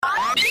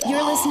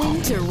You're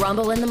listening to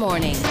Rumble in the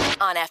Morning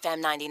on FM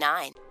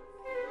 99.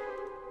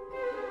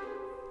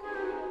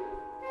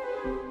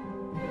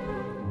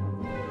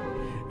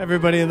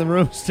 Everybody in the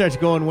room starts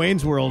going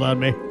Wayne's World on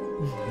me.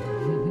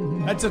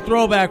 That's a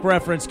throwback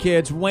reference,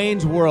 kids.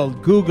 Wayne's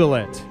World. Google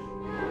it.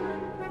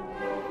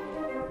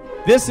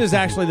 This is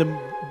actually the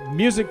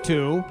music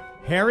to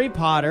Harry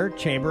Potter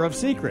Chamber of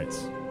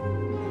Secrets.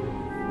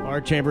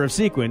 Or Chamber of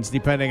Sequins,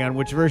 depending on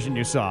which version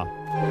you saw.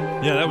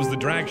 Yeah, that was the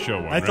drag show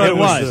one. I right? thought it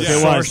was.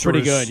 It was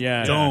pretty good,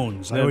 yeah.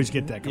 Stones. I always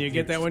get that confused.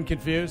 You get that one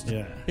confused?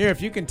 Yeah. Here,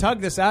 if you can tug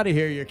this out of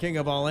here, you're king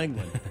of all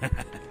England.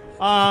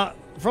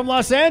 From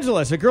Los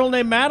Angeles, a girl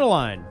named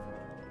Madeline.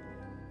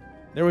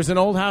 There was an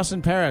old house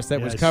in Paris that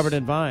was covered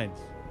in vines.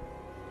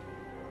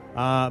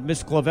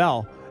 Miss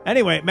Clavel.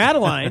 Anyway,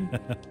 Madeline,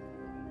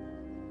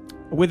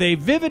 with a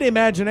vivid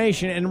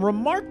imagination and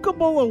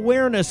remarkable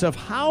awareness of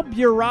how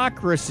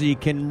bureaucracy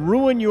can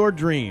ruin your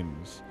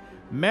dreams,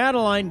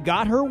 Madeline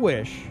got her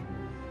wish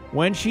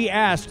when she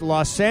asked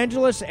Los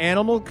Angeles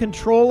Animal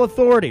Control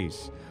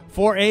authorities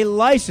for a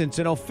license,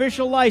 an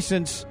official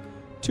license,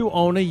 to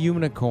own a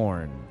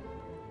unicorn.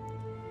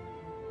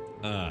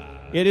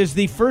 It is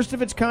the first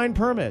of its kind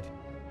permit.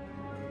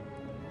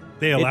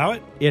 They allow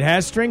it? It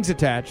has strings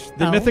attached.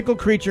 The mythical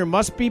creature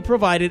must be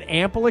provided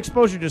ample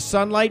exposure to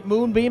sunlight,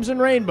 moonbeams,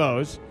 and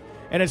rainbows,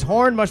 and its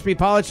horn must be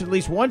polished at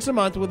least once a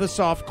month with a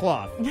soft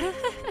cloth.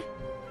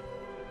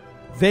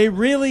 They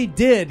really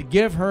did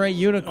give her a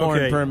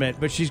unicorn permit,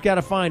 but she's got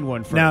to find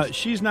one first. Now,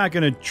 she's not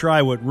going to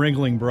try what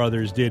Ringling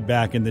Brothers did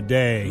back in the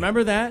day.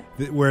 Remember that?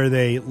 Where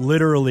they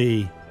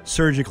literally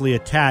surgically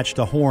attached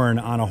a horn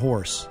on a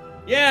horse.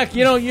 Yeah,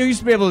 you used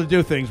to be able to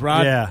do things,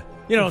 Rod. Yeah.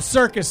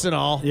 Circus and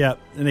all. Yeah.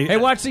 And hey,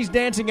 watch these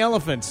dancing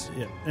elephants.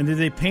 Yeah. And did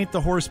they paint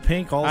the horse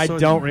pink also? I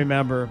don't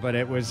remember, but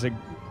it was an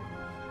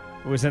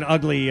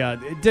ugly,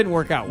 it didn't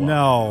work out well.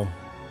 No.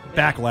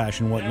 Backlash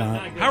and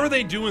whatnot. How are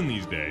they doing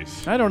these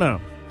days? I don't know.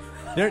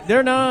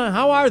 They're not.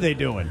 How are they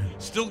doing?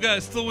 Still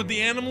with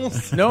the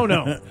animals? No.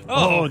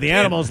 The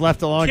animals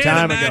left a long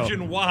time ago. Can't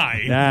imagine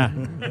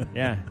why.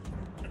 Yeah.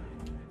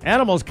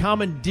 Animals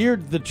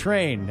commandeered the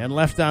train and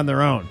left on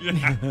their own.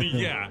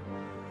 Yeah.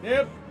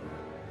 Yep.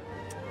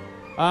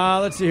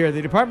 Let's see here.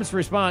 The department's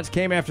response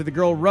came after the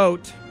girl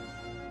wrote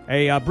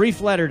a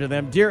brief letter to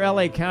them. Dear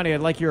L.A. County,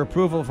 I'd like your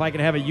approval if I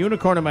can have a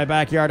unicorn in my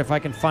backyard if I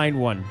can find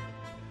one.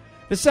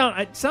 It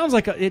sounds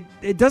like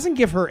it doesn't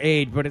give her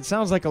age, but it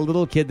sounds like a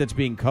little kid that's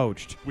being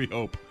coached. We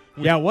hope.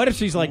 Yeah, what if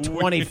she's like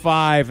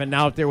 25 and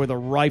out there with a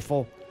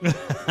rifle,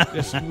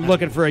 just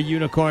looking for a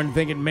unicorn,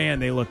 thinking, man,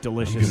 they look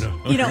delicious.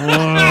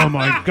 Oh,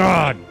 my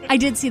God. I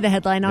did see the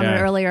headline on it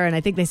earlier, and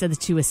I think they said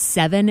that she was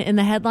 7 in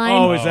the headline.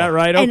 Oh, is that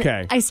right? And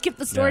okay. I skipped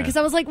the story because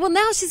I was like, well,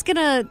 now she's going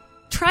to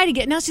try to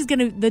get,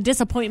 the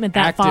disappointment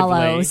that Actively.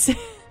 follows.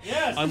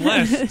 Yes.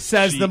 Unless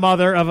says the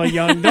mother of a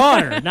young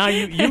daughter. Now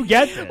you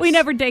get this. We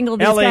never dangle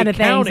these LA kind of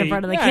County. things in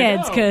front of the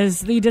kids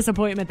because the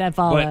disappointment that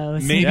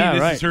follows. But maybe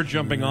this is her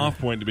jumping off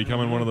point to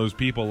becoming one of those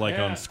people like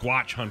on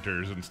Squatch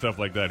Hunters and stuff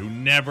like that who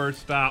never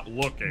stop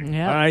looking.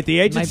 Yep. All right, the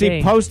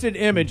agency posted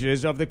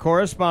images of the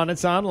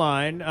correspondence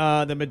online.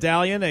 The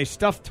medallion, a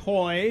stuffed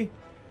toy,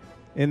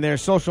 in their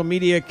social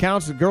media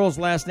accounts. The girl's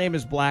last name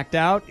is blacked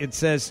out. It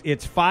says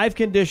it's 5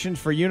 conditions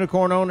for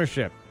unicorn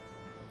ownership.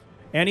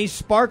 Any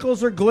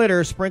sparkles or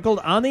glitter sprinkled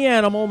on the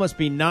animal must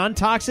be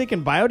non-toxic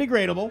and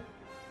biodegradable,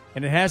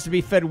 and it has to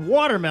be fed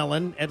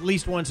watermelon at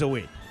least once a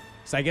week.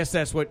 So I guess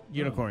that's what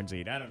unicorns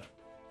eat. I don't know.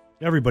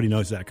 Everybody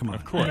knows that. Come on.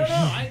 Of course.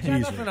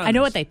 I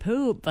know what they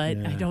poop, but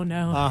I don't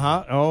know.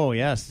 Uh-huh. Oh,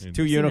 yes.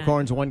 2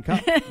 unicorns, 1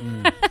 cup.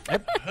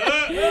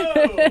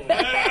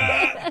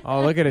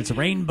 Oh, look at it. It's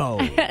rainbow.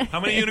 How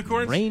many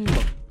unicorns? Rainbow.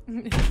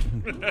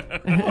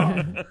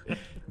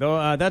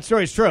 Though that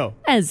story's true.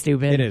 That's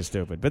stupid. It is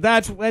stupid. But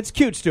that's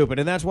cute stupid,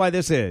 and that's why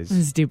this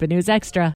is Stupid News Extra.